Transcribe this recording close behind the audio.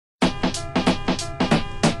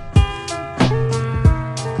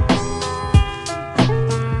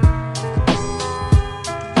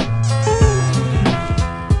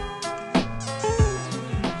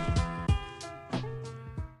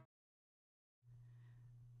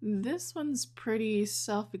This one's pretty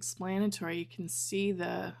self-explanatory. You can see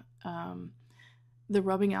the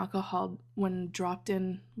rubbing alcohol when dropped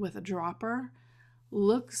in with a dropper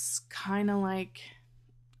looks kind of like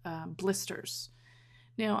blisters.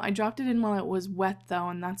 Now, I dropped it in while it was wet though,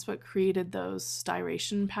 and that's what created those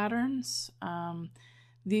styration patterns.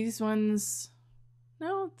 These ones,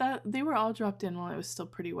 no, that they were all dropped in while it was still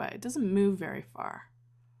pretty wet. It doesn't move very far.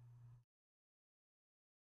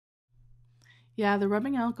 Yeah, the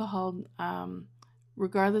rubbing alcohol,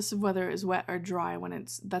 regardless of whether it's wet or dry, when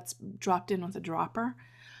that's dropped in with a dropper.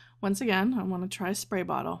 Once again, I want to try a spray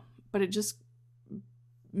bottle, but it just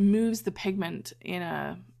moves the pigment in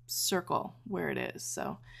a circle where it is.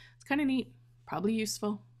 So it's kind of neat, probably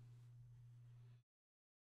useful.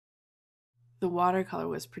 The watercolor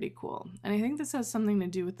was pretty cool. And I think this has something to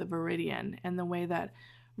do with the Viridian and the way that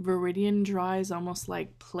Viridian dries almost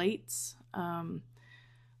like plates,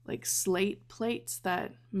 like slate plates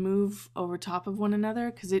that move over top of one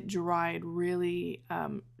another, because it dried really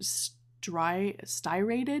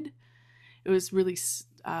styrated. It was really,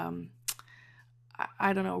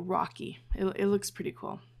 I don't know, rocky. It looks pretty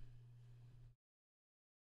cool.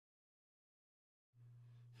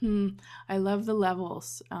 I love the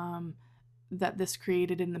levels that this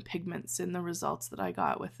created in the pigments in the results that I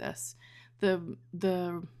got with this. The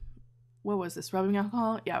what was this, rubbing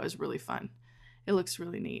alcohol? Yeah, it was really fun. It looks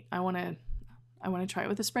really neat. I want to try it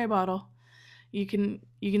with a spray bottle. You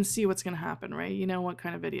can see what's going to happen, right? You know what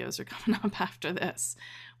kind of videos are coming up after this,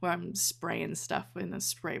 where I'm spraying stuff in a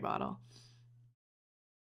spray bottle.